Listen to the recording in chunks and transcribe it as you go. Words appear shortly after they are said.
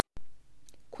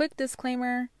quick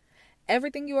disclaimer.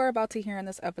 Everything you are about to hear in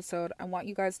this episode, I want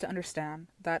you guys to understand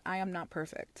that I am not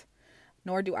perfect.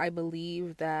 Nor do I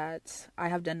believe that I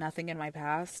have done nothing in my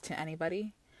past to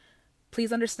anybody.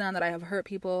 Please understand that I have hurt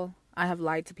people, I have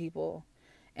lied to people,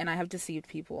 and I have deceived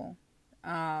people.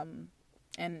 And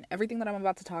everything that I'm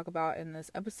about to talk about in this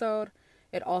episode,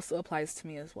 it also applies to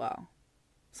me as well.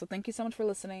 So thank you so much for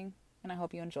listening, and I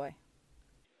hope you enjoy.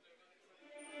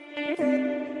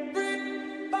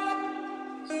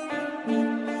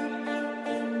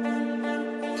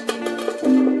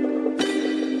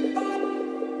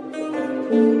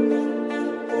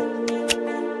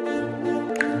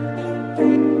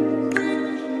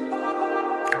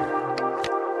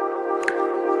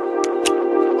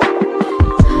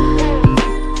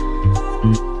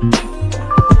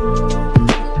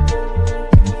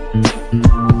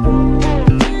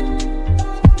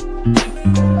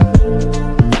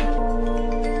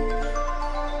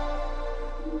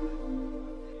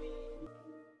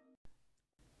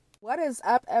 What is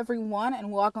up, everyone,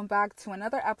 and welcome back to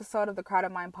another episode of the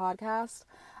Crowded Mind podcast.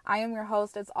 I am your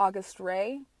host, it's August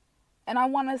Ray, and I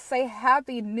want to say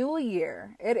Happy New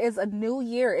Year. It is a new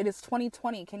year. It is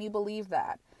 2020. Can you believe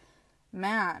that?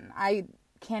 Man, I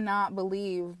cannot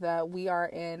believe that we are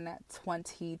in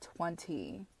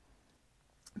 2020.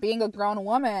 Being a grown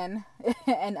woman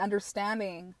and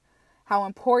understanding how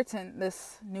important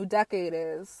this new decade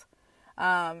is,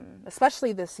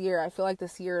 especially this year. I feel like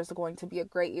this year is going to be a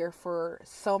great year for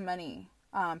so many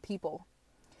people,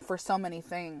 for so many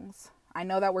things. I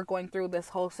know that we're going through this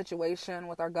whole situation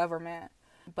with our government,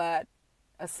 but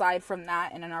aside from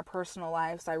that and in our personal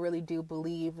lives, I really do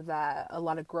believe that a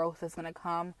lot of growth is going to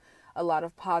come. A lot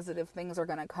of positive things are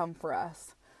going to come for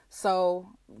us. So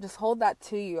just hold that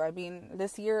to you. I mean,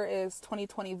 this year is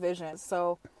 2020 vision.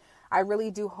 So I really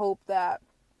do hope that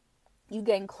you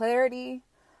gain clarity.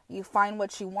 You find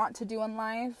what you want to do in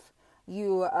life.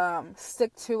 You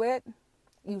stick to it.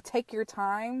 You take your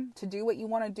time to do what you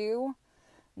want to do.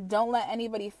 Don't let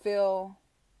anybody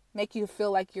make you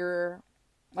feel like you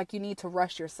need to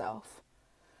rush yourself.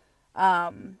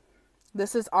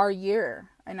 This is our year.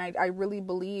 And I really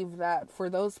believe that for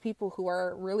those people who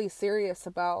are really serious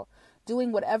about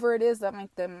doing whatever it is that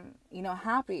make them,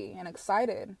 happy and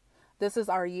excited, this is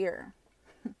our year.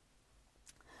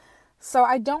 So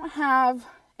I don't have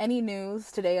any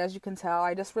news today, as you can tell.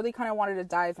 I just really kind of wanted to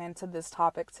dive into this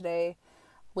topic today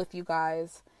with you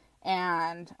guys.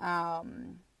 And I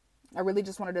really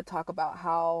just wanted to talk about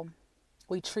how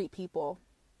we treat people.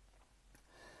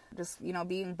 Just,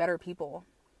 being better people.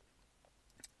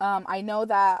 I know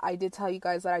that I did tell you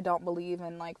guys that I don't believe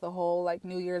in the whole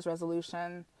New Year's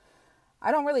resolution.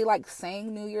 I don't really like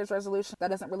saying New Year's resolution. That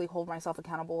doesn't really hold myself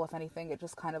accountable. If anything, it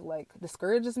just kind of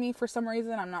discourages me for some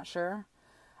reason. I'm not sure.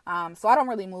 So I don't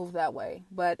really move that way.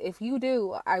 But if you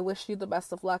do, I wish you the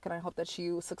best of luck, and I hope that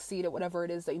you succeed at whatever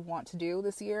it is that you want to do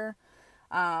this year.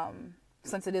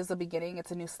 Since it is the beginning,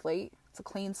 it's a new slate. It's a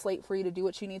clean slate for you to do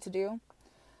what you need to do.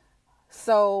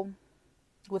 So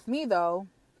with me, though,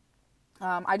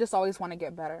 I just always want to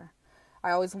get better.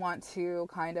 I always want to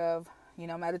kind of,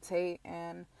 meditate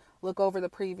and look over the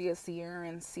previous year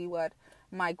and see what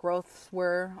my growths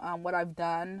were, what I've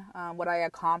done, what I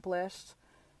accomplished.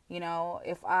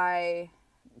 If I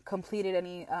completed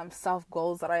any self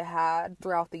goals that I had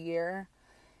throughout the year,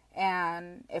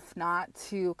 and if not,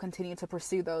 to continue to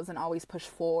pursue those and always push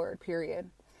forward, period.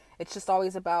 It's just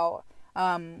always about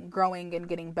growing and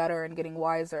getting better and getting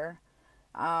wiser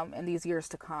in these years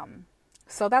to come.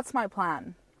 So that's my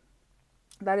plan.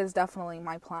 That is definitely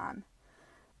my plan.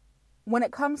 When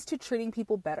it comes to treating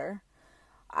people better,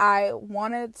 I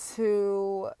wanted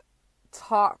to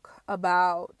talk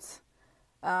about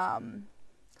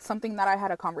something that I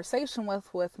had a conversation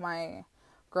with my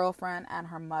girlfriend and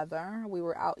her mother. We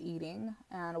were out eating,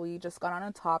 and we just got on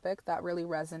a topic that really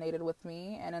resonated with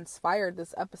me and inspired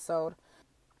this episode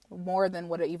more than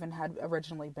what it even had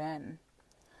originally been.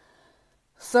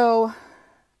 So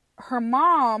her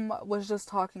mom was just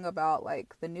talking about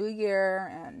the new year,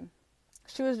 and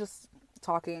she was just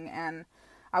talking, and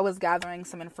I was gathering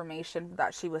some information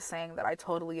that she was saying that I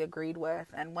totally agreed with,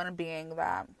 and one being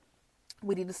that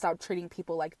we need to stop treating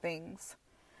people like things.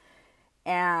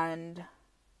 And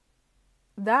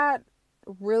that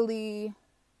really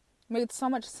made so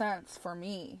much sense for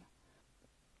me.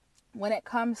 When it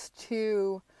comes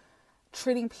to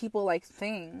treating people like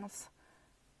things,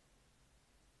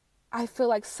 I feel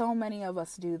like so many of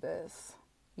us do this.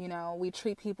 We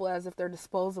treat people as if they're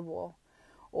disposable,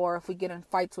 or if we get in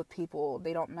fights with people,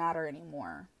 they don't matter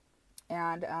anymore.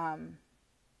 And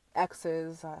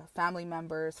exes, family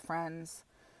members, friends,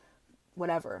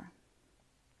 whatever.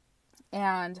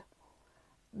 And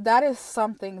that is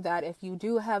something that if you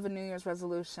do have a New Year's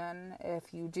resolution,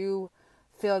 if you do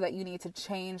feel that you need to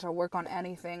change or work on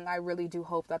anything, I really do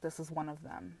hope that this is one of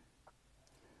them.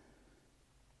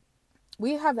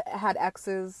 We have had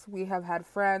exes, we have had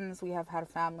friends, we have had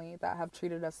family that have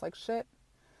treated us like shit.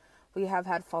 We have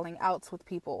had falling outs with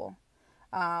people.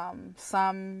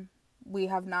 Some we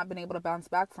have not been able to bounce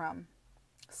back from.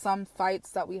 Some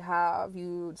fights that we have,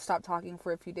 you stop talking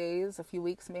for a few days, a few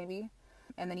weeks maybe,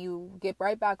 and then you get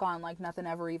right back on like nothing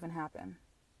ever even happened.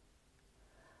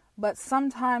 But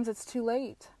sometimes it's too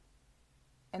late,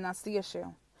 and that's the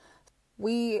issue.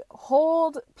 We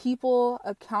hold people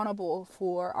accountable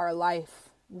for our life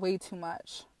way too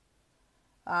much.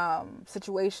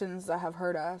 Situations that have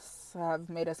hurt us, have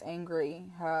made us angry,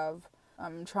 have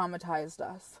traumatized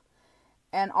us.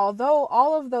 And although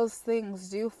all of those things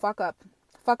do fuck up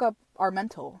our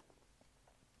mental,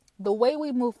 the way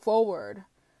we move forward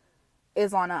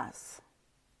is on us,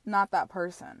 not that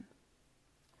person.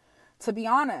 To be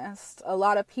honest, a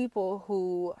lot of people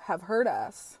who have hurt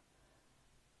us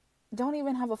don't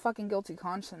even have a fucking guilty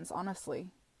conscience, honestly.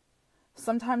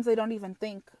 Sometimes they don't even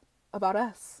think about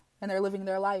us, and they're living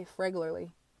their life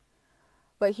regularly.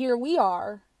 But here we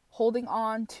are, holding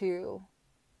on to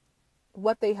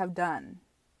what they have done.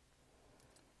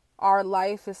 Our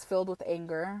life is filled with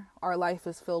anger. Our life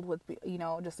is filled with,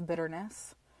 just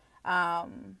bitterness.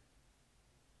 And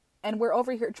we're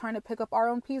over here trying to pick up our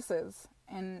own pieces.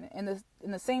 And in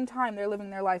the same time, they're living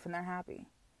their life and they're happy.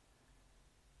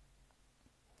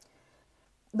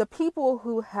 The people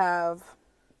who have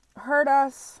hurt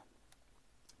us,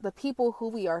 the people who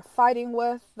we are fighting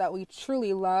with, that we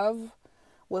truly love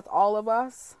with all of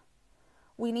us,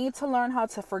 we need to learn how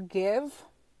to forgive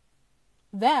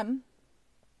them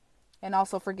and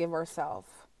also forgive ourselves.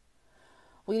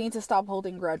 We need to stop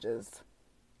holding grudges.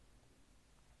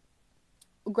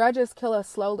 Grudges kill us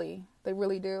slowly. They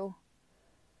really do.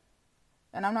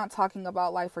 And I'm not talking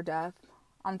about life or death.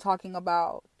 I'm talking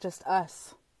about just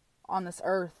us on this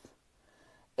earth.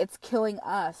 It's killing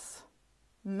us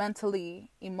mentally,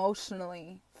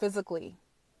 emotionally, physically.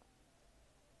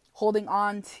 Holding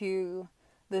on to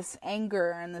this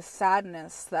anger and this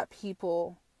sadness that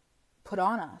people put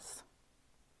on us.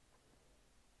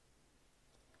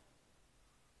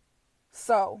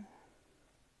 So,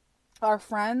 our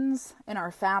friends and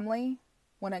our family,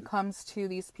 when it comes to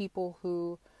these people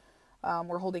who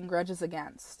we're holding grudges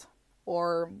against,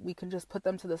 or we can just put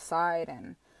them to the side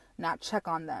and not check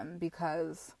on them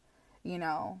because,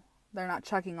 they're not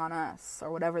checking on us,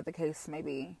 or whatever the case may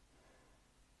be.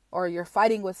 Or you're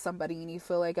fighting with somebody and you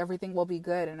feel like everything will be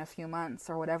good in a few months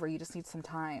or whatever, you just need some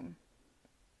time.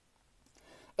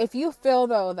 If you feel,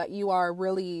 though, that you are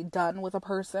really done with a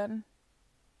person,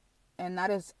 and that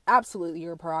is absolutely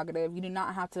your prerogative, you do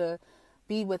not have to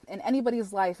be in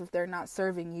anybody's life if they're not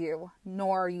serving you,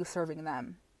 nor are you serving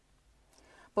them.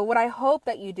 But what I hope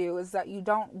that you do is that you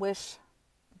don't wish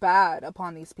bad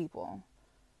upon these people,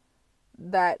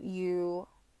 that you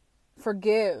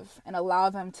forgive and allow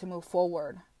them to move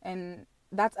forward, and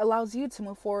that allows you to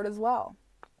move forward as well.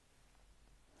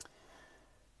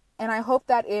 And I hope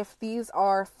that if these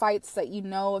are fights that you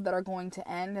know that are going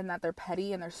to end and that they're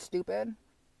petty and they're stupid,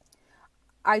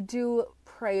 I do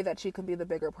pray that you can be the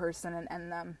bigger person and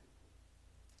end them.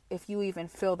 If you even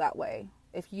feel that way,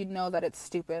 if you know that it's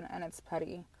stupid and it's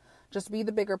petty, just be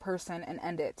the bigger person and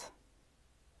end it,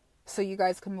 so you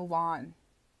guys can move on.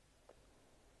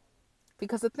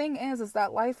 Because the thing is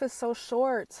that life is so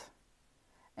short,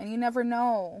 and you never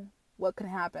know what can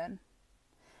happen.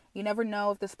 You never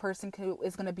know if this person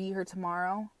is going to be here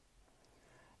tomorrow.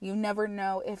 You never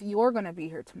know if you're going to be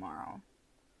here tomorrow.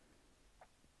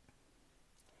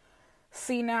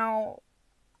 See, now,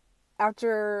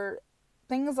 after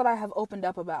things that I have opened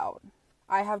up about,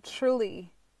 I have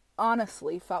truly,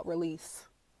 honestly felt release.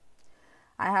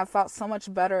 I have felt so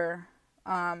much better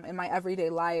in my everyday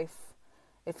life.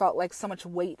 It felt like so much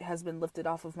weight has been lifted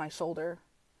off of my shoulder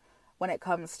when it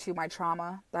comes to my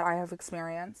trauma that I have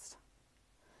experienced.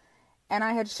 And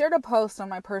I had shared a post on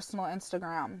my personal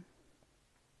Instagram.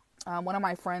 One of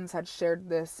my friends had shared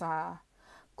this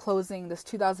this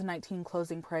 2019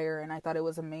 closing prayer, and I thought it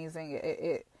was amazing.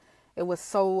 It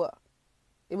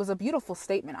was a beautiful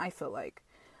statement, I feel like.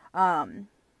 And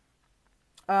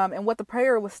what the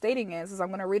prayer was stating is I'm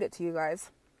going to read it to you guys.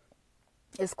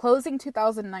 Is closing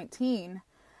 2019,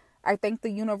 I thank the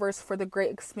universe for the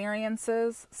great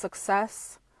experiences,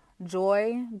 success,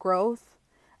 joy, growth,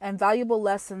 and valuable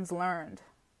lessons learned.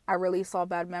 I release all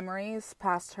bad memories,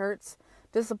 past hurts,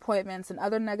 disappointments, and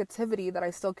other negativity that I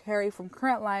still carry from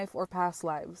current life or past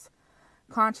lives,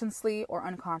 consciously or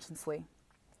unconsciously.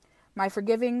 By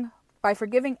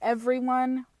forgiving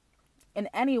everyone and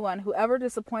anyone who ever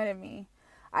disappointed me,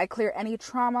 I clear any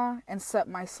trauma and set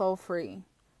my soul free.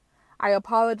 I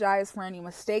apologize for any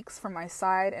mistakes from my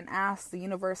side and ask the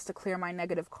universe to clear my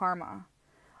negative karma.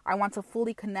 I want to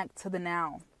fully connect to the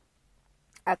now.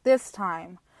 At this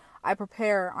time, I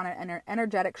prepare on an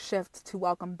energetic shift to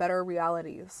welcome better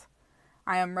realities.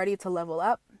 I am ready to level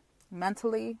up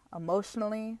mentally,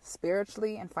 emotionally,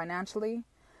 spiritually, and financially.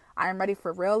 I am ready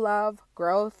for real love,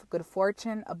 growth, good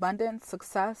fortune, abundance,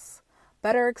 success,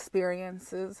 better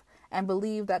experiences, and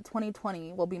believe that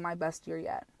 2020 will be my best year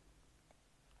yet.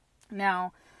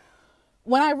 Now,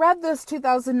 when I read this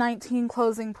 2019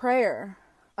 closing prayer,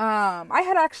 I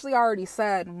had actually already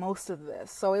said most of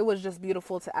this, so it was just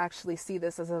beautiful to actually see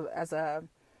this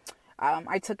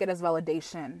I took it as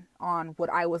validation on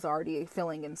what I was already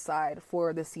feeling inside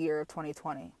for this year of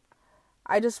 2020.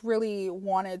 I just really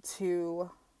wanted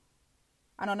to,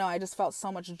 I don't know, I just felt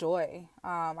so much joy.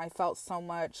 I felt so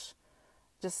much,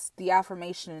 just the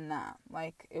affirmation in that.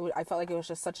 I felt like it was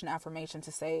just such an affirmation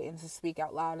to say and to speak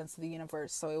out loud into the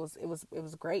universe. So it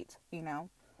was great, you know.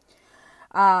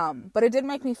 But it did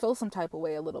make me feel some type of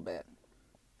way a little bit.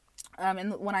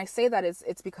 And when I say that,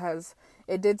 it's because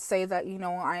it did say that, you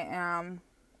know, I'm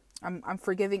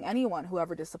forgiving anyone who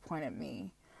ever disappointed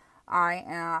me. I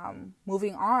am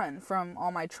moving on from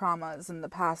all my traumas and the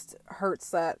past hurts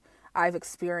that I've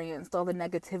experienced, all the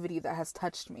negativity that has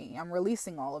touched me. I'm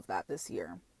releasing all of that this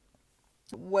year.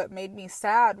 What made me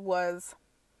sad was,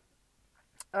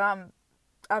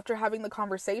 after having the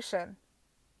conversation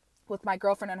with my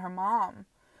girlfriend and her mom,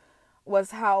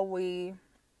 was how we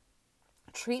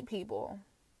treat people.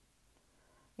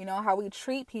 You know, how we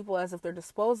treat people as if they're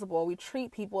disposable. We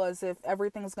treat people as if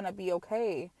everything's going to be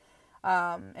okay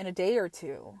in a day or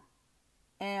two.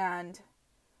 And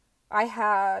I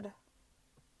had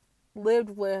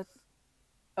lived with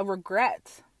a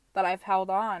regret that I've held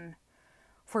on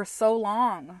for so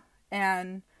long.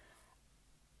 And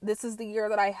this is the year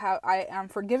that I am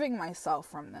forgiving myself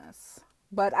from this.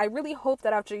 But I really hope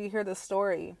that after you hear this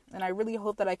story, and I really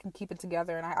hope that I can keep it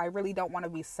together, and I really don't want to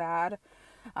be sad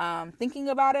thinking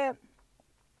about it,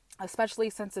 especially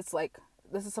since it's like,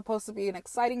 this is supposed to be an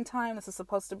exciting time. This is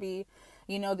supposed to be,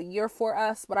 you know, the year for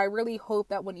us. But I really hope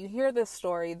that when you hear this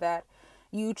story, that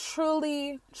you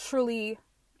truly, truly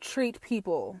treat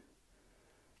people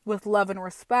with love and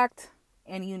respect,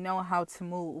 and you know how to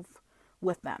move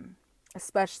with them,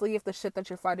 especially if the shit that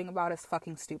you're fighting about is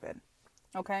fucking stupid.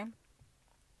 Okay?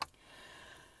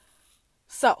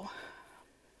 So,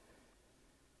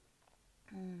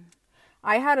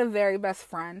 I had a very best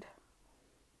friend.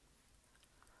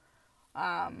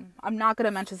 I'm not going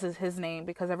to mention his name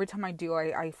because every time I do,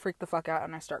 I freak the fuck out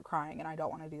and I start crying, and I don't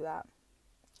want to do that.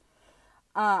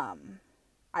 I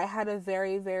had a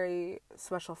very, very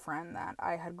special friend that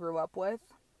I had grew up with.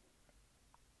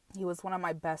 He was one of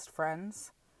my best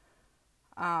friends.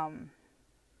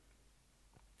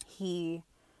 He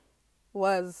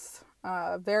was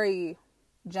very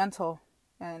gentle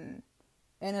and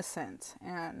innocent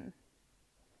and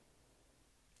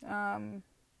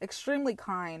extremely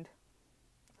kind.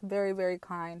 Very, very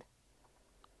kind.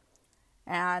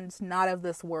 And not of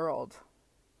this world.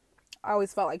 I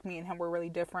always felt like me and him were really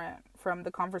different from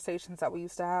the conversations that we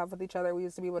used to have with each other. We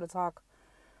used to be able to talk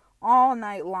all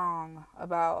night long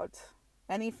about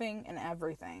anything and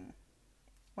everything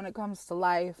when it comes to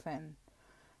life and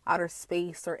outer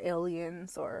space or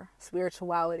aliens or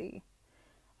spirituality.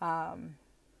 And,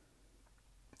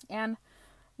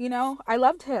 you know, I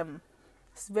loved him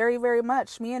very, very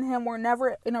much. Me and him were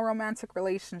never in a romantic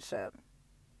relationship.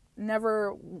 I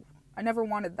never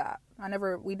wanted that.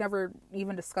 We never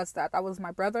even discussed that. That was my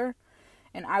brother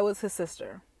and I was his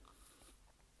sister.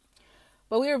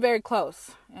 But we were very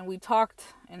close, and we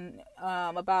talked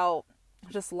about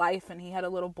just life, and he had a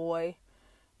little boy,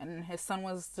 and his son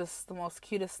was just the most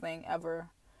cutest thing ever.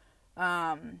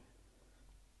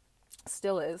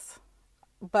 Still is.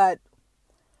 But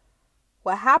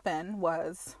what happened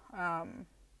was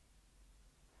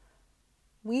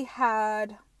we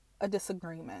had a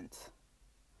disagreement.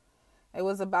 It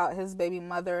was about his baby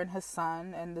mother and his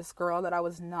son and this girl that I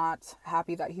was not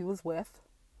happy that he was with.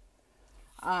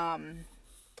 I'm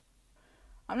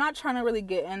not trying to really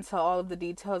get into all of the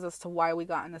details as to why we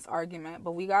got in this argument,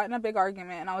 but we got in a big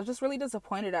argument, and I was just really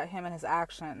disappointed at him and his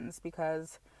actions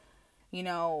because, you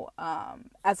know,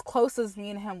 as close as me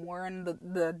and him were in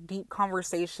the deep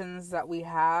conversations that we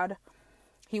had,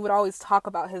 he would always talk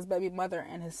about his baby mother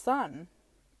and his son,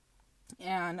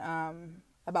 and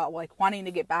about like wanting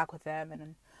to get back with them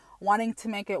and wanting to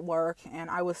make it work, and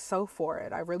I was so for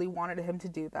it. I really wanted him to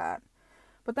do that.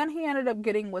 But then he ended up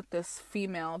getting with this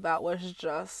female that was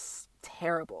just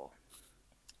terrible.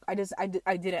 I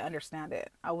didn't understand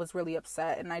it. I was really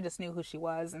upset, and I just knew who she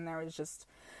was, and there was just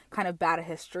kind of bad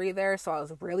history there, so I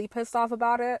was really pissed off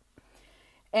about it.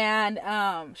 And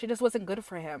she just wasn't good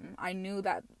for him. I knew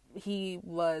that he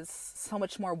was so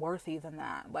much more worthy than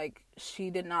that. Like, she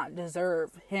did not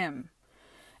deserve him.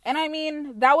 And I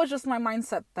mean, that was just my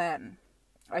mindset then.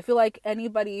 I feel like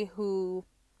anybody who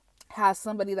has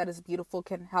somebody that is beautiful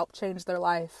can help change their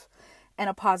life in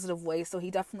a positive way. So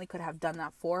he definitely could have done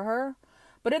that for her.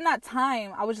 But in that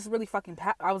time, I was just really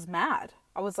I was mad.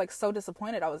 I was like so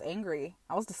disappointed. I was angry.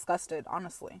 I was disgusted,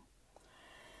 honestly.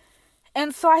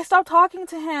 And so I stopped talking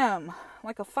to him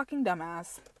like a fucking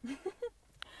dumbass.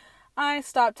 I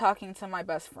stopped talking to my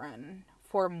best friend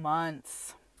for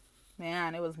months.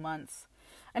 Man, it was months.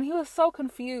 And he was so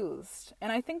confused.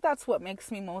 And I think that's what makes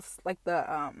me most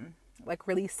like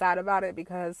really sad about it,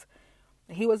 because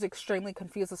he was extremely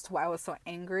confused as to why I was so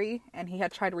angry, and he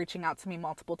had tried reaching out to me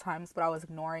multiple times, but I was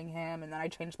ignoring him, and then I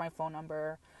changed my phone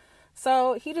number.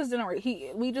 So he just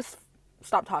we just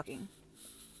stopped talking.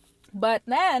 But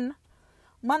then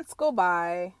months go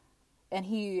by, and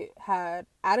he had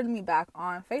added me back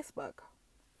on Facebook.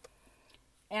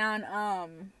 And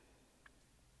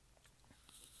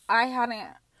I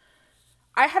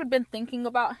had been thinking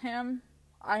about him.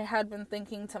 I had been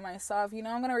thinking to myself, I'm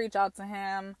going to reach out to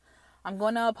him. I'm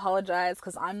going to apologize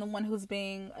because I'm the one who's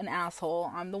being an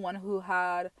asshole. I'm the one who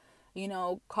had,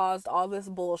 caused all this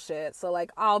bullshit. So, like,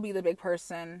 I'll be the big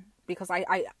person because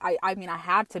I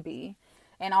had to be.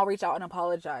 And I'll reach out and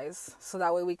apologize. So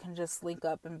that way we can just link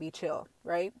up and be chill,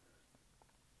 right?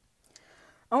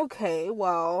 Okay,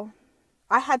 well,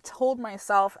 I had told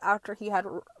myself after he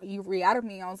re-added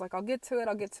me, I was like, I'll get to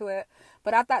it.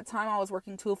 But at that time, I was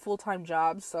working 2 full-time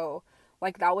jobs, so,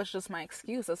 like, that was just my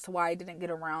excuse as to why I didn't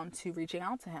get around to reaching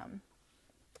out to him.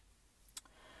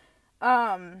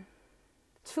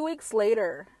 2 weeks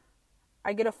later,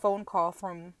 I get a phone call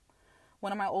from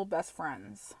one of my old best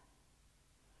friends.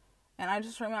 And I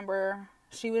just remember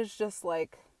she was just,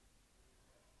 like,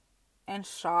 in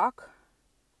shock.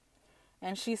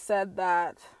 And she said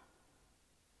that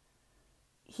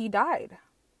he died.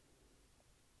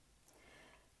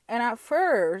 And at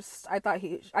first, I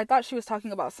thought she was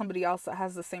talking about somebody else that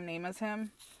has the same name as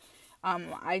him.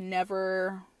 I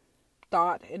never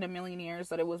thought in a million years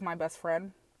that it was my best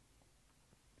friend.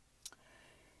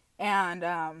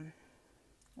 And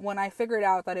when I figured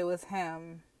out that it was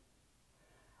him,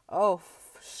 oh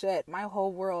shit, my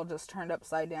whole world just turned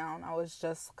upside down. I was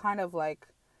just kind of like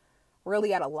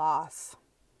really at a loss.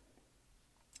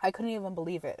 I couldn't even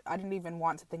believe it. I didn't even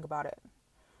want to think about it.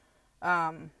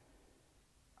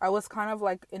 I was kind of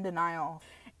like in denial.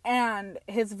 And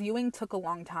his viewing took a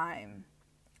long time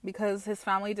because his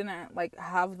family didn't like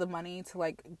have the money to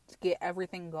like get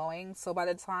everything going. So by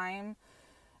the time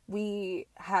we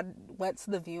had went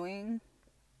to the viewing,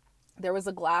 there was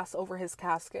a glass over his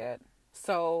casket.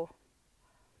 So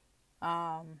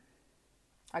I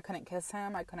couldn't kiss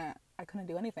him. I couldn't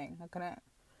do anything.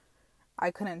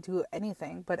 I couldn't do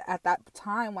anything. But at that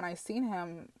time when I seen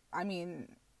him, I mean,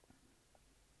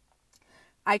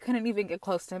 I couldn't even get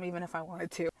close to him even if I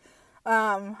wanted to.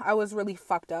 I was really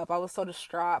fucked up. I was so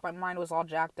distraught. My mind was all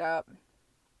jacked up.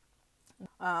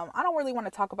 I don't really want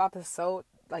to talk about this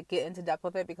get into depth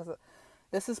with it because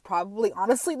this is probably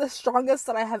honestly the strongest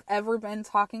that I have ever been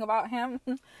talking about him.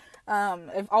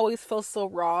 It always feels so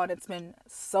raw, and it's been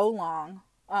so long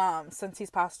since he's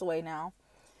passed away now.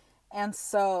 And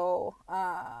so,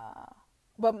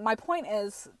 but my point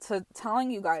is to telling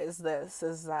you guys this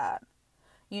is that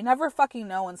you never fucking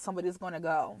know when somebody's going to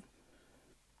go.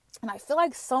 And I feel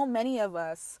like so many of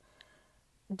us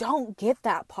don't get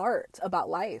that part about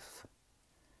life.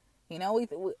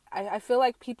 I feel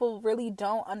like people really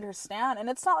don't understand. And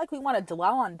it's not like we want to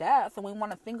dwell on death and we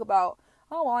want to think about,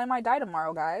 oh, well, I might die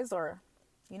tomorrow, guys. Or,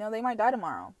 they might die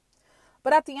tomorrow.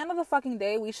 But at the end of the fucking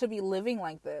day, we should be living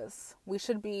like this. We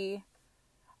should be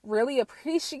really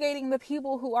appreciating the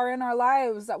people who are in our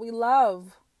lives that we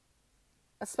love.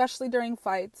 Especially during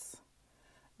fights,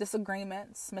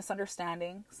 disagreements,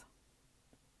 misunderstandings.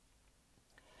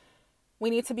 We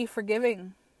need to be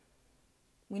forgiving.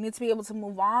 We need to be able to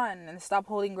move on and stop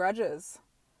holding grudges.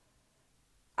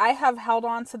 I have held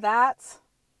on to that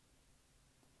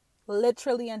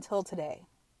literally until today.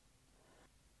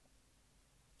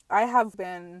 I have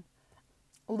been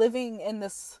living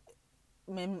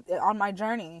on my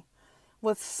journey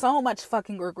with so much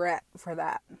fucking regret for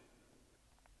that.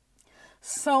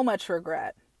 So much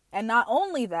regret. And not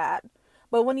only that,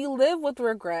 but when you live with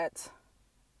regret,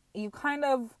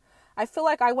 I feel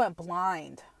like I went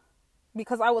blind.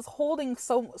 because I was holding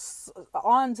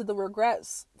on to the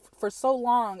regrets for so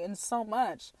long and so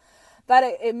much that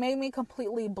it made me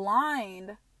completely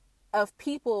blind of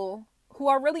people who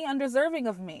are really undeserving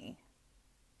of me.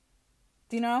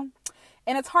 Do you know?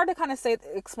 And it's hard to kind of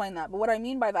explain that, but what I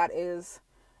mean by that is,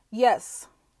 yes,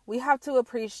 we have to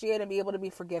appreciate and be able to be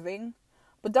forgiving,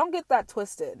 but don't get that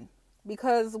twisted,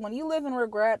 because when you live in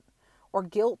regret or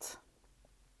guilt,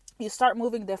 you start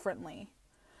moving differently.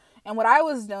 And what I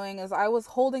was doing is I was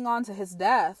holding on to his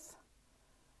death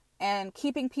and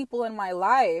keeping people in my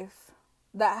life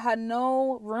that had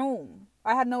no room.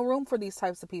 I had no room for these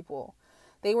types of people.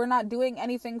 They were not doing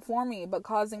anything for me but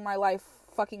causing my life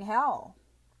fucking hell.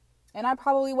 And I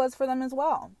probably was for them as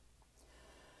well.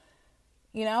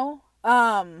 You know?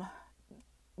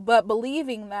 But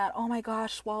believing that, oh my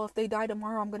gosh, well, if they die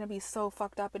tomorrow, I'm going to be so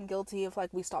fucked up and guilty if,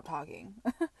 like, we stop talking.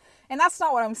 And that's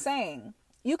not what I'm saying.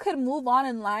 You can move on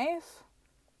in life.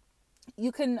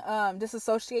 You can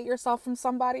disassociate yourself from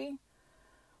somebody.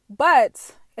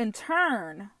 But in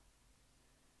turn,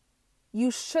 you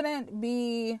shouldn't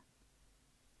be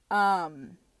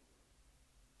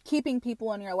keeping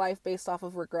people in your life based off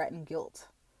of regret and guilt.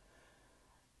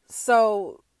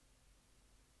 So,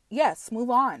 yes,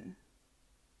 move on.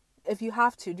 If you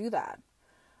have to, do that.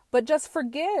 But just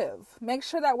forgive. Make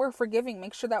sure that we're forgiving.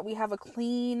 Make sure that we have a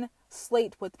clean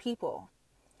slate with people.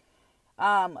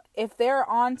 If they're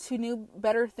on to new,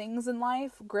 better things in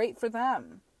life, great for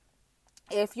them.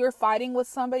 If you're fighting with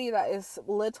somebody that is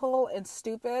little and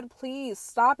stupid, please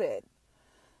stop it.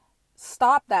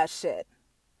 Stop that shit.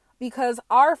 Because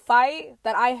our fight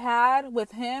that I had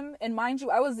with him, and mind you,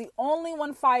 I was the only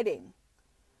one fighting,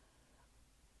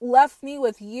 left me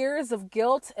with years of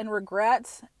guilt and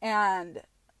regret, and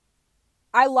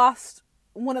I lost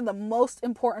one of the most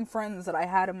important friends that I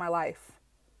had in my life.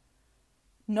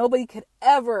 Nobody could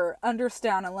ever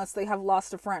understand unless they have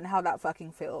lost a friend how that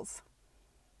fucking feels.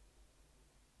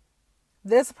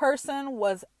 This person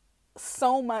was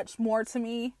so much more to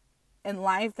me in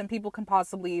life than people can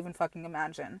possibly even fucking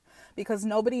imagine, because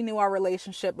nobody knew our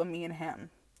relationship but me and him.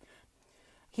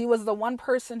 He was the one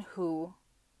person who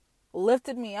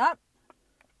lifted me up,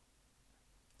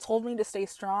 told me to stay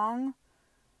strong,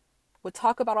 would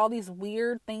talk about all these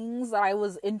weird things that I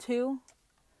was into.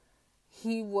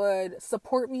 He would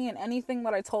support me in anything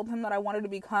that I told him that I wanted to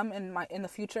become in the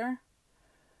future.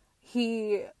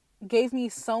 He gave me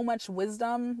so much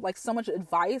wisdom, like so much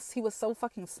advice. He was so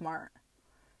fucking smart.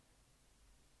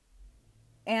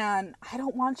 And I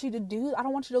don't want you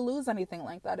to lose anything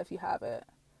like that if you have it.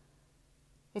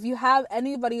 If you have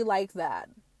anybody like that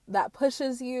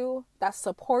pushes you, that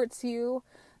supports you,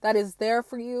 that is there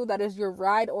for you, that is your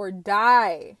ride or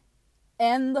die,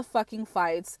 end the fucking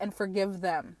fights and forgive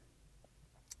them.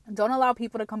 Don't allow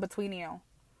people to come between you.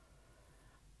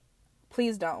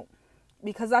 Please don't.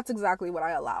 Because that's exactly what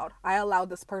I allowed. I allowed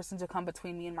this person to come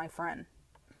between me and my friend.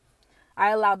 I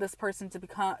allowed this person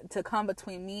to come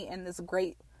between me and this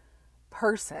great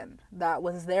person that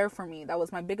was there for me, that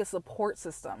was my biggest support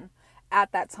system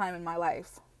at that time in my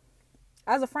life.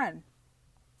 As a friend.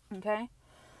 Okay?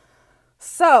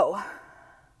 So,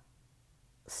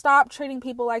 stop treating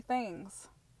people like things.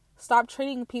 Stop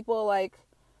treating people like,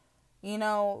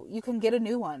 you can get a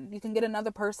new one. You can get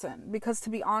another person. Because to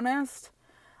be honest,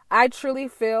 I truly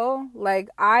feel like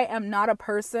I am not a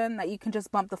person that you can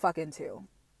just bump the fuck into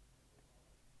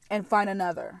and find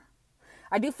another.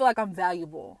 I do feel like I'm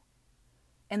valuable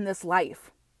in this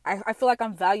life. I feel like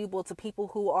I'm valuable to people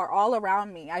who are all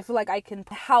around me. I feel like I can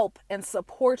help and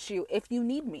support you if you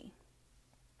need me.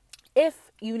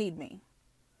 If you need me,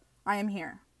 I am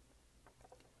here.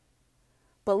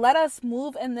 But let us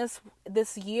move in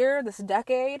this year, this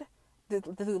decade,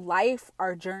 through life,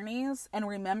 our journeys, and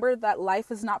remember that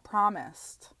life is not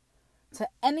promised to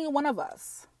any one of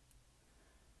us.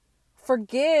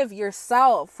 Forgive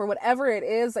yourself for whatever it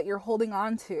is that you're holding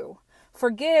on to.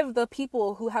 Forgive the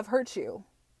people who have hurt you.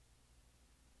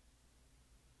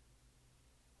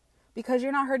 Because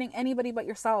you're not hurting anybody but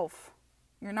yourself.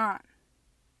 You're not.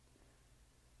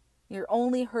 You're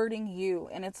only hurting you,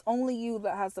 and it's only you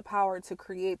that has the power to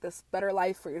create this better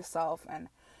life for yourself and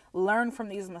learn from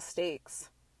these mistakes.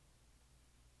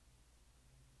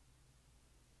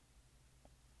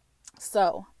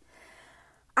 So,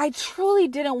 I truly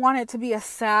didn't want it to be a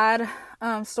sad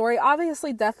story.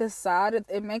 Obviously, death is sad.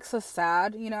 It makes us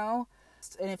sad, And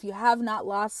if you have not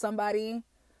lost somebody,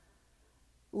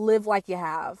 live like you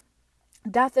have.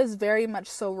 Death is very much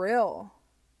so real.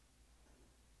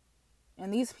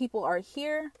 And these people are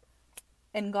here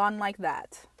and gone like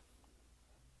that.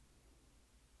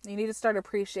 You need to start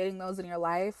appreciating those in your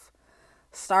life.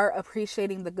 Start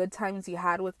appreciating the good times you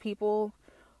had with people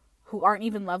who aren't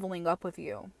even leveling up with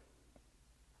you.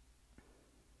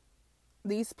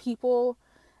 These people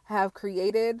have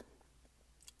created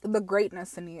the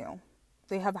greatness in you.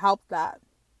 They have helped that.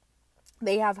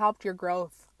 They have helped your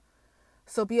growth.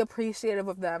 So be appreciative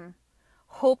of them.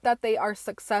 Hope that they are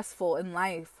successful in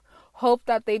life. Hope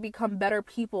that they become better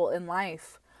people in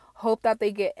life. Hope that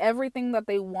they get everything that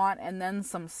they want and then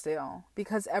some still.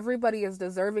 Because everybody is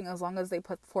deserving as long as they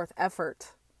put forth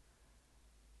effort.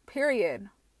 Period.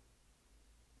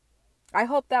 I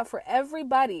hope that for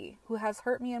everybody who has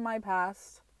hurt me in my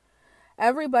past,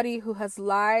 everybody who has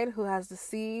lied, who has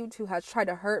deceived, who has tried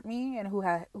to hurt me, and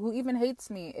who even hates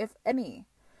me, if any,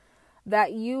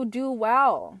 that you do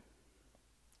well,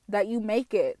 that you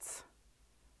make it,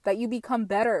 that you become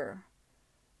better,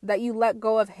 that you let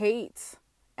go of hate,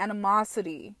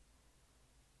 animosity,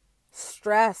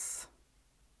 stress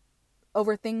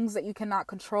over things that you cannot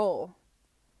control.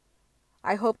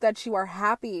 I hope that you are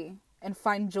happy and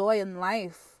find joy in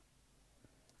life.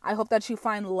 I hope that you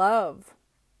find love.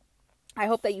 I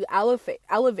hope that you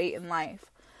elevate in life.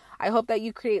 I hope that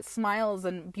you create smiles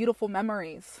and beautiful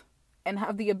memories and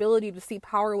have the ability to see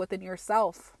power within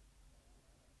yourself.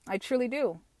 I truly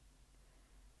do.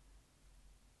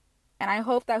 And I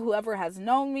hope that whoever has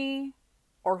known me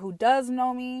or who does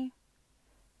know me,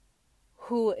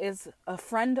 who is a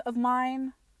friend of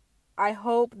mine, I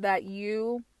hope that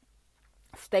you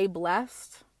stay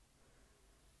blessed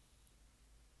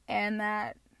and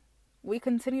that we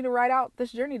continue to ride out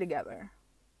this journey together.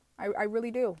 I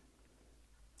really do.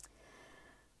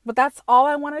 But that's all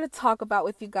I wanted to talk about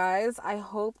with you guys. I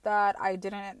hope that I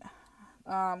didn't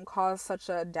cause such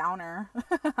a downer.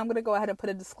 I'm going to go ahead and put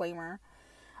a disclaimer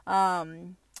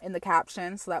in the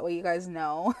caption so that way you guys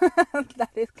know that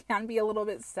it can be a little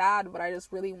bit sad, but I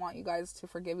just really want you guys to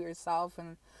forgive yourself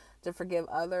and to forgive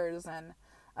others and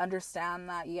understand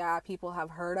that, yeah, people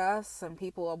have hurt us and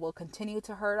people will continue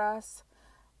to hurt us,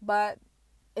 but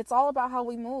it's all about how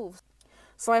we move.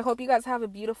 So I hope you guys have a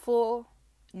beautiful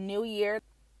new year,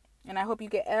 and I hope you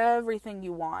get everything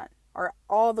you want or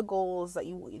all the goals that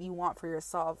you want for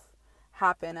yourself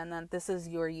happen, and that this is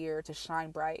your year to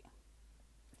shine bright.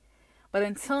 But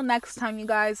until next time, you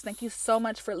guys, thank you so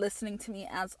much for listening to me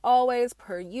as always,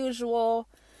 per usual.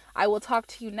 I will talk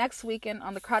to you next weekend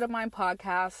on the Crowded Mind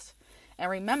podcast.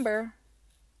 And remember,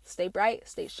 stay bright,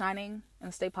 stay shining,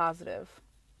 and stay positive.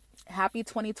 Happy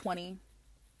 2020,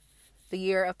 the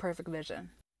year of perfect vision.